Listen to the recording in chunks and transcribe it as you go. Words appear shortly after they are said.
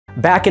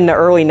Back in the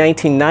early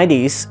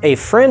 1990s, a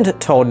friend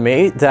told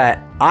me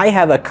that I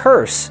have a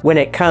curse when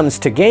it comes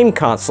to game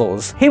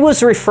consoles. He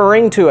was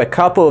referring to a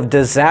couple of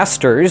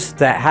disasters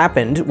that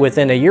happened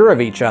within a year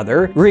of each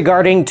other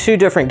regarding two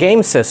different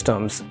game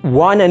systems.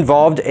 One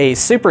involved a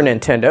Super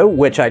Nintendo,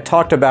 which I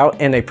talked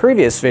about in a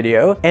previous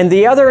video, and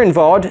the other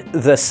involved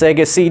the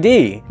Sega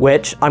CD,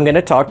 which I'm going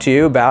to talk to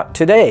you about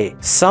today.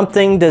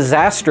 Something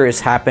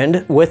disastrous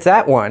happened with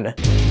that one.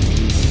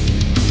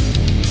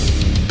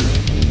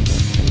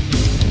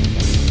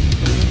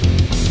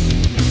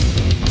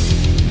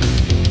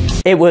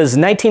 It was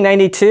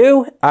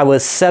 1992, I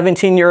was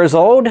 17 years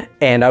old,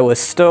 and I was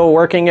still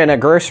working in a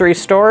grocery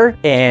store,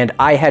 and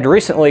I had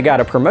recently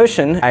got a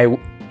promotion. I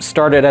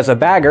started as a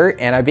bagger,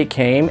 and I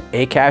became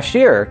a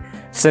cashier.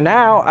 So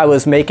now I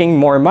was making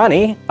more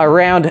money,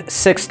 around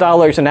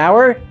 $6 an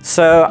hour,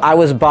 so I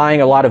was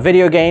buying a lot of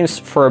video games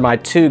for my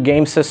two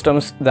game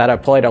systems that I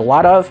played a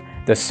lot of,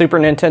 the Super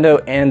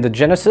Nintendo and the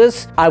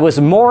Genesis. I was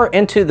more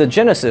into the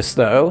Genesis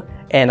though,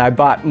 and I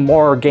bought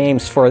more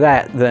games for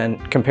that than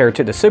compared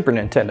to the Super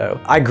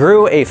Nintendo. I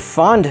grew a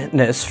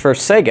fondness for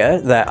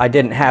Sega that I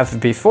didn't have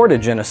before the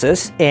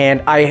Genesis,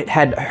 and I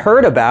had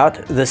heard about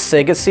the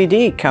Sega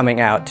CD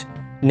coming out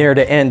near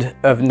the end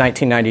of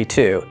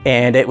 1992,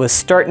 and it was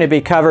starting to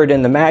be covered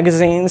in the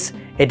magazines.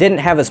 It didn't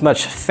have as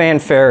much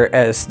fanfare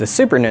as the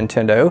Super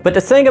Nintendo, but the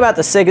thing about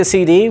the Sega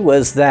CD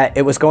was that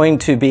it was going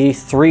to be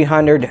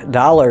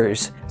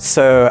 $300.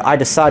 So I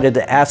decided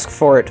to ask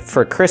for it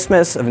for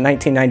Christmas of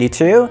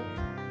 1992,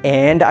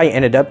 and I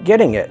ended up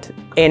getting it.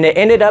 And it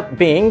ended up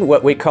being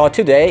what we call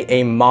today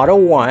a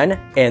Model 1,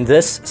 and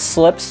this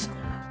slips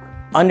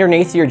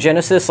underneath your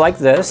Genesis like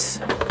this.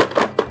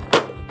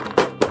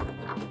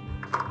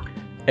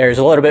 There's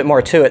a little bit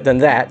more to it than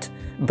that,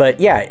 but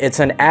yeah, it's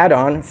an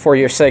add-on for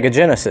your Sega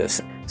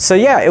Genesis. So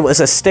yeah, it was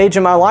a stage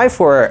in my life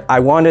where I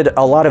wanted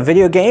a lot of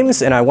video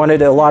games and I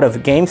wanted a lot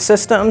of game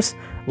systems.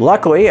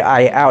 Luckily,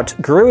 I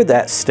outgrew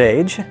that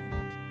stage.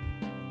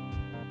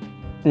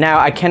 Now,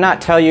 I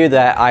cannot tell you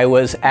that I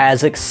was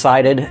as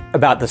excited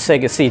about the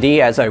Sega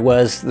CD as I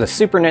was the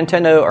Super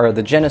Nintendo or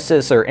the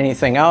Genesis or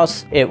anything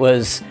else. It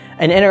was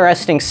an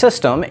interesting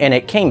system, and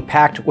it came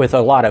packed with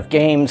a lot of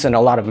games and a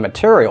lot of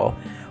material.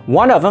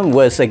 One of them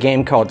was a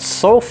game called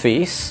Soul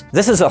Feast.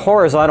 This is a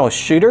horizontal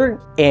shooter,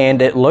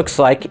 and it looks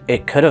like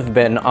it could have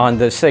been on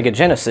the Sega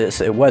Genesis.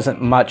 It wasn't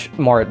much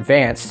more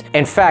advanced.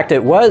 In fact,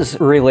 it was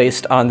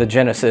released on the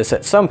Genesis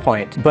at some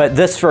point, but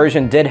this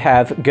version did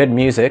have good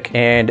music,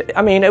 and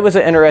I mean, it was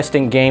an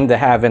interesting game to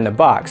have in the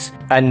box.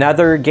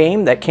 Another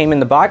game that came in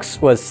the box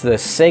was the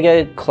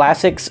Sega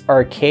Classics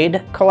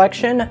Arcade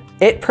Collection.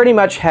 It pretty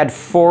much had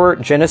 4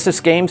 Genesis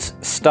games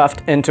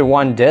stuffed into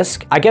one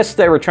disc. I guess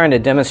they were trying to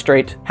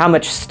demonstrate how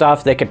much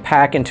stuff they could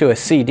pack into a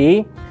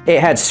CD.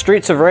 It had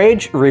Streets of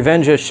Rage,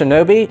 Revenge of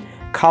Shinobi,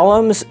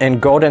 Columns, and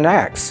Golden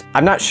Axe.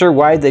 I'm not sure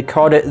why they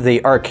called it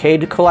the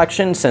Arcade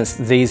Collection, since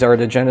these are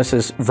the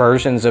Genesis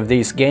versions of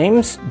these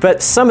games,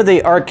 but some of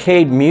the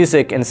arcade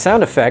music and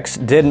sound effects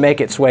did make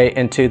its way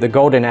into the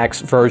Golden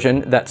Axe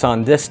version that's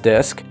on this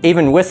disc.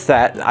 Even with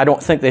that, I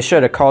don't think they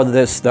should have called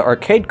this the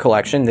Arcade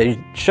Collection.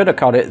 They should have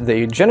called it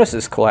the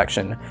Genesis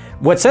Collection.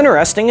 What's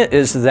interesting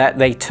is that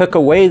they took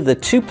away the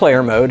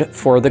 2-player mode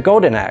for the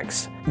Golden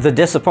Axe. The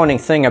disappointing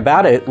thing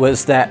about it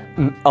was that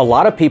a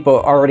lot of people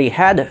already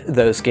had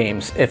those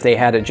games if they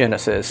had a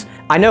Genesis.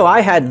 I know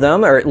I had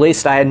them, or at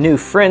least I had new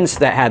friends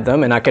that had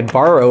them, and I could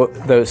borrow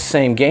those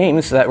same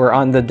games that were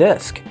on the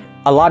disc.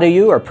 A lot of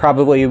you are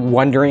probably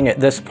wondering at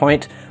this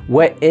point,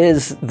 what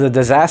is the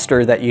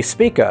disaster that you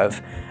speak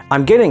of?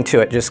 I'm getting to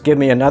it, just give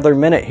me another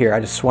minute here. I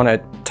just want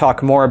to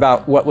talk more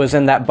about what was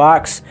in that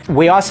box.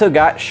 We also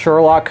got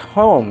Sherlock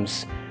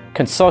Holmes,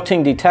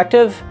 Consulting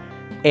Detective,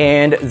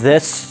 and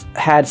this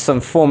had some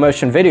full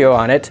motion video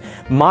on it.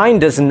 Mine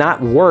does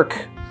not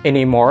work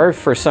anymore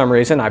for some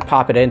reason. I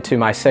pop it into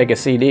my Sega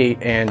CD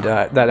and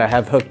that I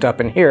have hooked up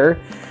in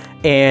here,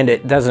 and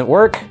it doesn't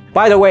work.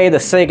 By the way, the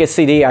Sega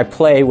CD I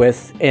play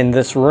with in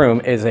this room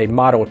is a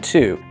Model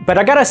 2. But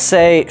I gotta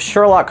say,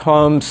 Sherlock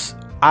Holmes,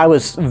 I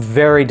was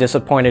very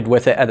disappointed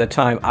with it at the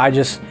time. I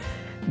just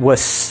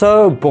was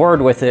so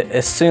bored with it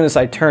as soon as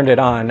I turned it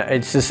on.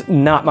 It's just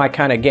not my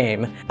kind of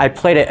game. I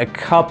played it a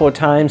couple of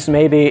times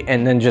maybe,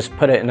 and then just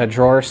put it in a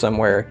drawer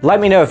somewhere. Let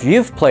me know if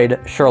you've played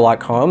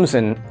Sherlock Holmes,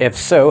 and if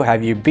so,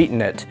 have you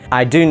beaten it?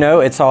 I do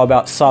know it's all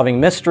about solving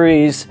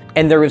mysteries,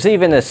 and there was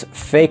even this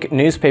fake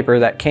newspaper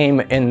that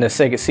came in the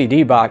Sega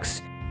CD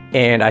box,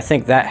 and I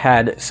think that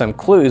had some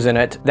clues in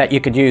it that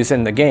you could use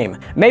in the game.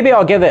 Maybe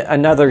I'll give it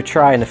another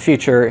try in the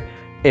future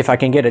if I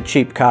can get a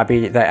cheap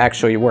copy that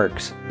actually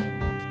works.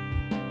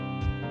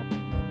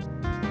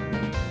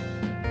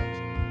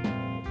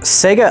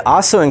 Sega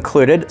also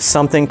included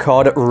something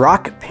called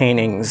rock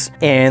paintings,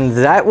 and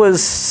that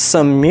was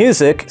some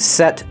music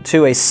set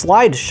to a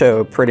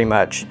slideshow pretty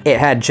much. It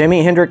had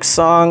Jimi Hendrix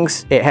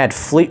songs, it had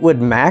Fleetwood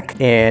Mac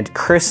and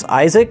Chris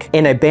Isaak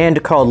in a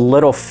band called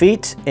Little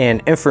Feat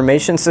and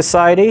Information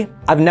Society.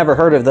 I've never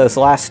heard of those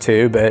last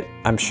two, but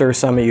I'm sure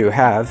some of you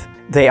have.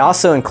 They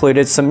also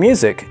included some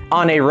music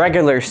on a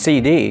regular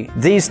CD.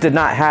 These did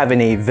not have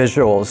any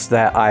visuals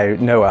that I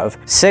know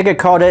of. Sega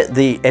called it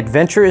the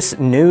Adventurous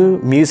New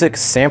Music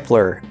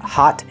Sampler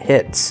Hot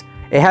Hits.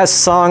 It has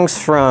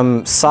songs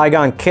from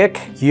Saigon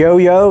Kick,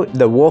 Yo-Yo,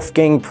 the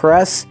Wolfgang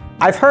Press.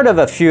 I've heard of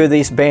a few of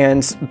these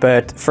bands,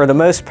 but for the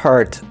most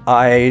part,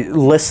 I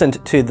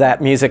listened to that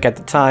music at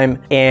the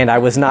time and I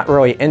was not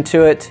really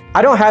into it.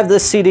 I don't have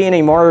this CD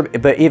anymore,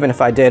 but even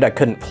if I did, I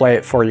couldn't play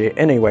it for you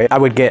anyway. I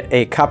would get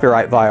a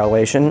copyright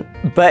violation.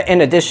 But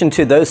in addition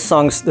to those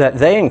songs that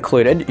they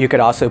included, you could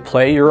also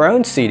play your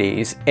own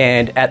CDs.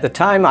 And at the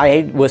time,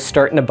 I was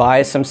starting to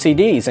buy some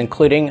CDs,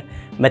 including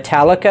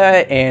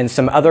Metallica and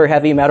some other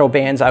heavy metal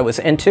bands I was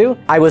into.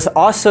 I was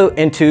also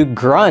into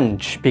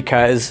grunge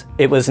because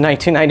it was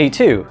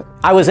 1992.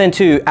 I was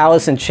into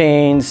Alice in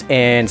Chains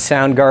and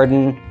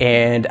Soundgarden,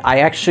 and I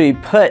actually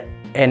put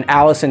an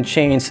Alice in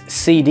Chains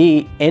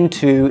CD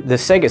into the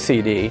Sega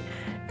CD.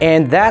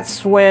 And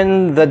that's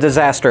when the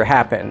disaster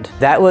happened.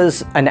 That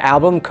was an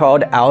album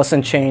called Alice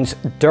in Chains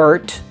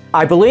Dirt.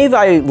 I believe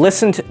I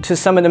listened to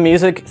some of the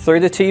music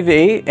through the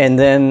TV and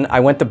then I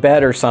went to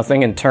bed or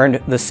something and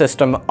turned the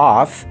system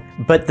off.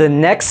 But the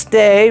next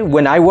day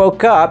when I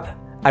woke up,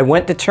 I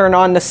went to turn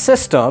on the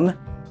system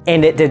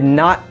and it did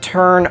not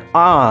turn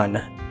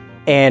on.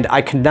 And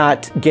I could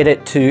not get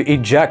it to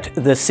eject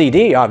the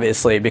CD,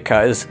 obviously,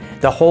 because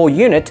the whole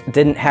unit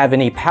didn't have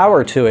any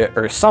power to it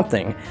or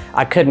something.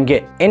 I couldn't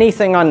get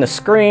anything on the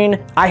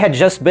screen. I had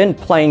just been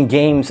playing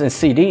games and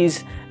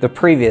CDs the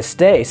previous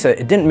day, so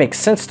it didn't make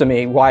sense to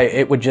me why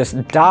it would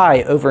just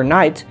die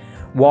overnight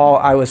while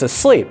I was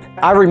asleep.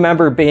 I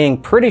remember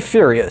being pretty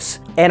furious,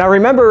 and I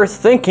remember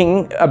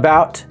thinking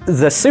about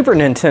the Super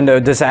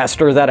Nintendo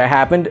disaster that had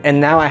happened,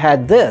 and now I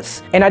had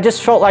this. And I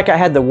just felt like I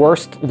had the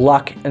worst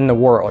luck in the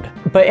world.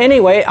 But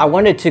anyway, I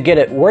wanted to get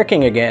it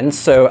working again,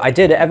 so I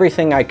did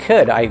everything I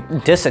could. I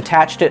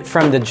disattached it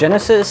from the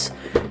Genesis,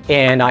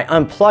 and I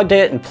unplugged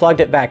it and plugged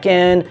it back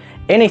in.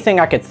 Anything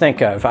I could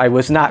think of. I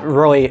was not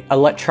really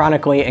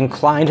electronically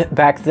inclined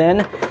back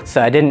then,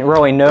 so I didn't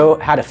really know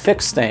how to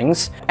fix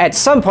things. At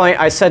some point,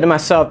 I said to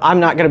myself, I'm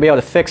not going to be able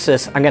to fix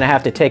this. I'm going to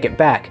have to take it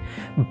back.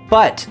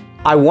 But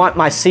I want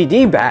my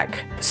CD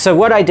back. So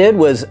what I did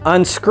was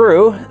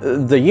unscrew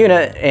the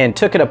unit and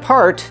took it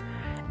apart,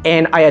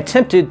 and I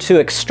attempted to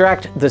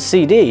extract the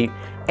CD.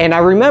 And I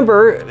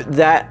remember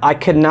that I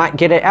could not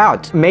get it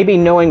out. Maybe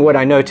knowing what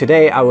I know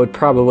today, I would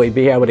probably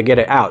be able to get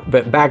it out.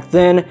 But back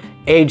then,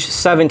 age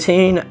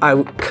 17,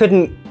 I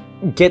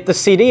couldn't get the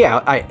CD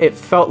out. It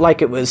felt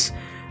like it was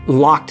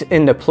locked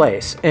into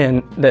place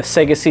and the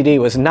Sega CD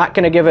was not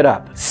going to give it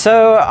up.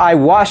 So I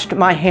washed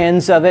my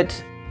hands of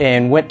it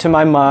and went to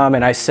my mom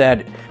and I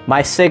said,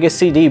 my Sega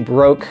CD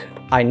broke.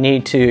 I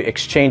need to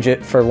exchange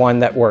it for one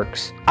that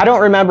works. I don't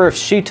remember if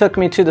she took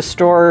me to the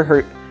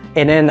store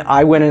and then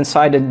I went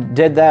inside and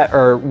did that,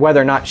 or whether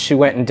or not she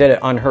went and did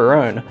it on her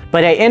own.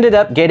 But I ended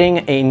up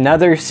getting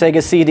another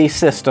Sega CD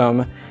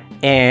system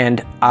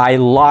and I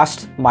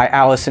lost my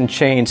Alice in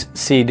Chains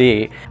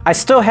CD. I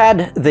still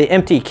had the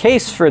empty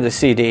case for the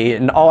CD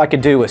and all I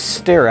could do was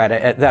stare at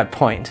it at that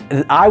point.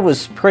 I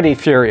was pretty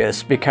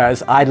furious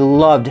because I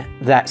loved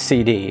that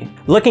CD.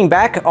 Looking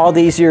back all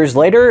these years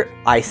later,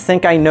 I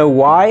think I know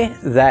why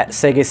that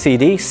Sega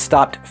CD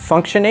stopped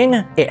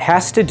functioning. It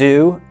has to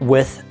do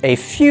with a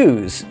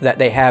fuse that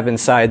they have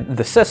inside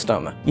the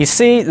system. You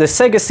see, the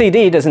Sega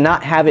CD does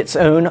not have its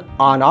own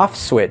on-off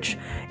switch.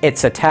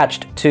 It's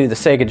attached to the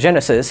Sega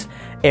Genesis,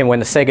 and when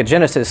the Sega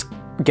Genesis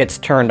gets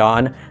turned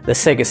on, the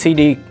Sega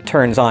CD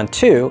turns on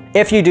too,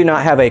 if you do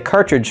not have a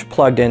cartridge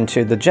plugged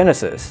into the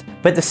Genesis.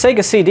 But the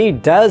Sega CD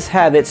does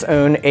have its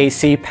own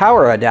AC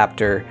power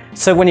adapter,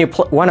 so when you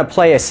want to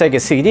play a Sega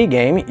CD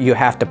game, you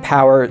have to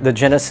power the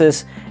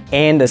Genesis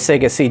and the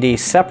Sega CD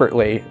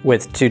separately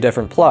with two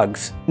different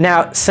plugs.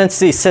 Now, since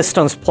these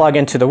systems plug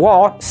into the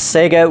wall,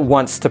 Sega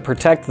wants to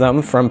protect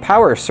them from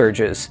power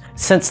surges.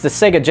 Since the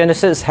Sega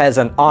Genesis has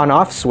an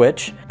on-off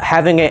switch,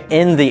 having it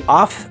in the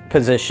off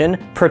position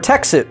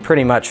protects it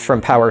pretty much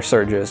from power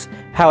surges.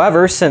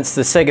 However, since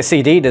the Sega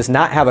CD does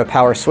not have a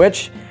power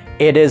switch,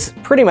 it is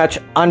pretty much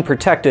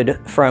unprotected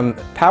from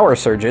power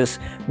surges,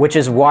 which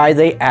is why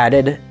they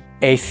added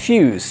a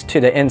fuse to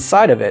the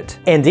inside of it.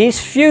 And these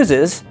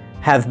fuses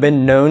have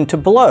been known to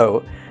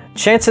blow.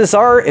 Chances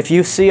are, if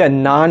you see a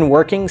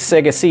non-working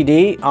Sega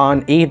CD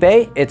on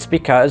eBay, it's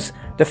because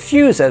the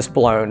fuse has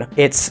blown.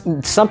 It's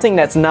something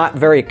that's not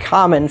very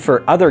common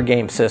for other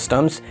game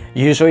systems.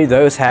 Usually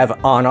those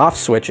have on-off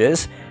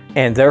switches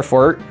and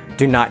therefore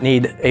do not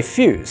need a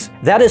fuse.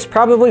 That is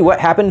probably what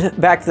happened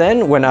back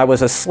then when I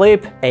was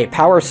asleep. A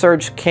power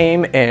surge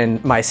came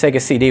and my Sega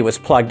CD was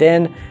plugged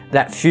in.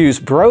 That fuse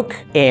broke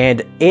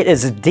and it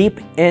is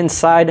deep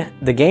inside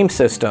the game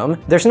system.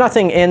 There's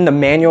nothing in the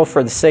manual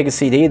for the Sega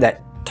CD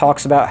that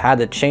talks about how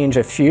to change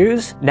a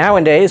fuse.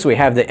 Nowadays we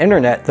have the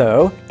internet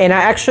though, and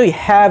I actually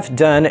have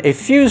done a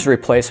fuse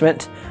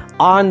replacement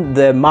on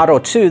the Model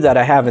 2 that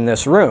I have in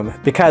this room,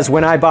 because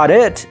when I bought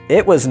it,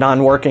 it was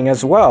non-working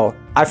as well.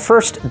 I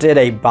first did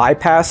a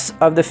bypass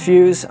of the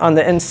fuse on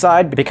the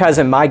inside because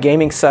in my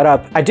gaming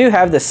setup, I do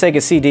have the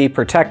Sega CD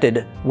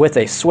protected with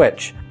a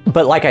switch.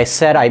 But like I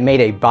said, I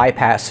made a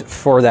bypass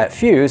for that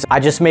fuse. I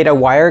just made a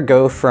wire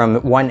go from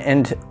one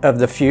end of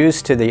the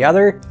fuse to the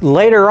other.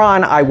 Later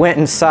on, I went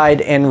inside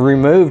and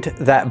removed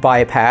that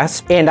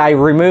bypass, and I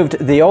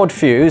removed the old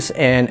fuse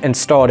and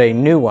installed a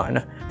new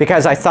one.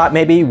 Because I thought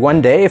maybe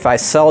one day if I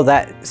sell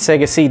that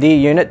Sega CD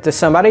unit to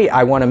somebody,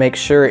 I want to make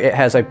sure it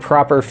has a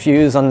proper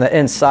fuse on the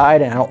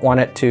inside and I don't want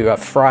it to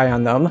fry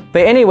on them.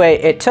 But anyway,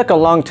 it took a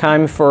long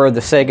time for the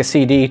Sega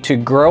CD to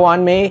grow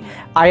on me.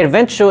 I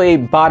eventually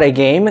bought a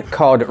game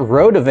called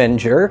Road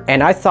Avenger,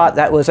 and I thought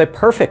that was a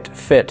perfect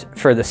fit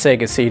for the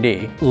Sega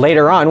CD.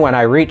 Later on, when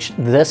I reached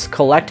this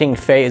collecting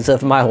phase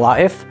of my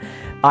life,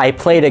 I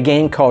played a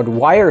game called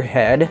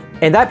Wirehead,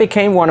 and that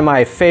became one of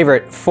my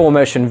favorite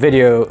full-motion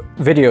video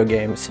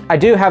games. I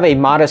do have a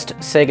modest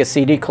Sega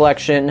CD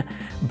collection,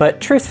 but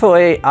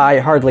truthfully, I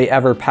hardly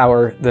ever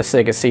power the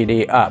Sega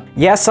CD up.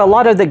 Yes, a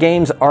lot of the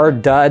games are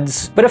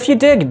duds, but if you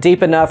dig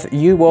deep enough,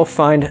 you will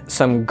find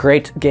some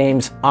great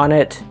games on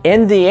it.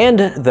 In the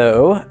end,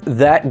 though,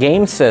 that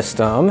game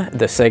system,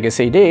 the Sega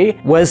CD,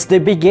 was the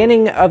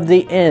beginning of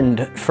the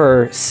end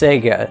for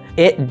Sega.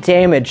 It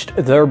damaged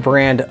their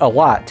brand a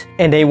lot,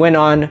 and they went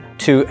on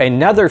to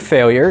another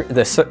failure,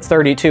 the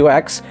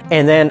 32X,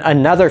 and then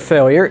another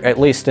failure, at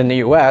least in the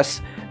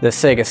US, the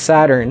Sega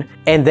Saturn,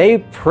 and they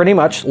pretty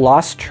much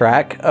lost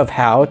track of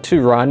how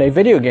to run a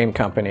video game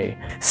company.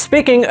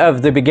 Speaking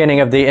of the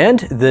beginning of the end,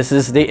 this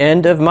is the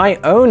end of my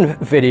own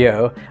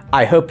video.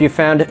 I hope you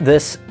found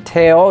this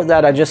tale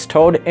that I just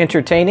told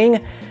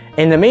entertaining.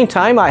 In the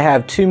meantime, I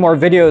have 2 more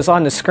videos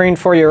on the screen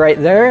for you right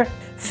there.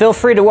 Feel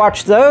free to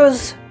watch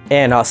those,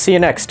 and I'll see you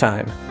next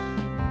time.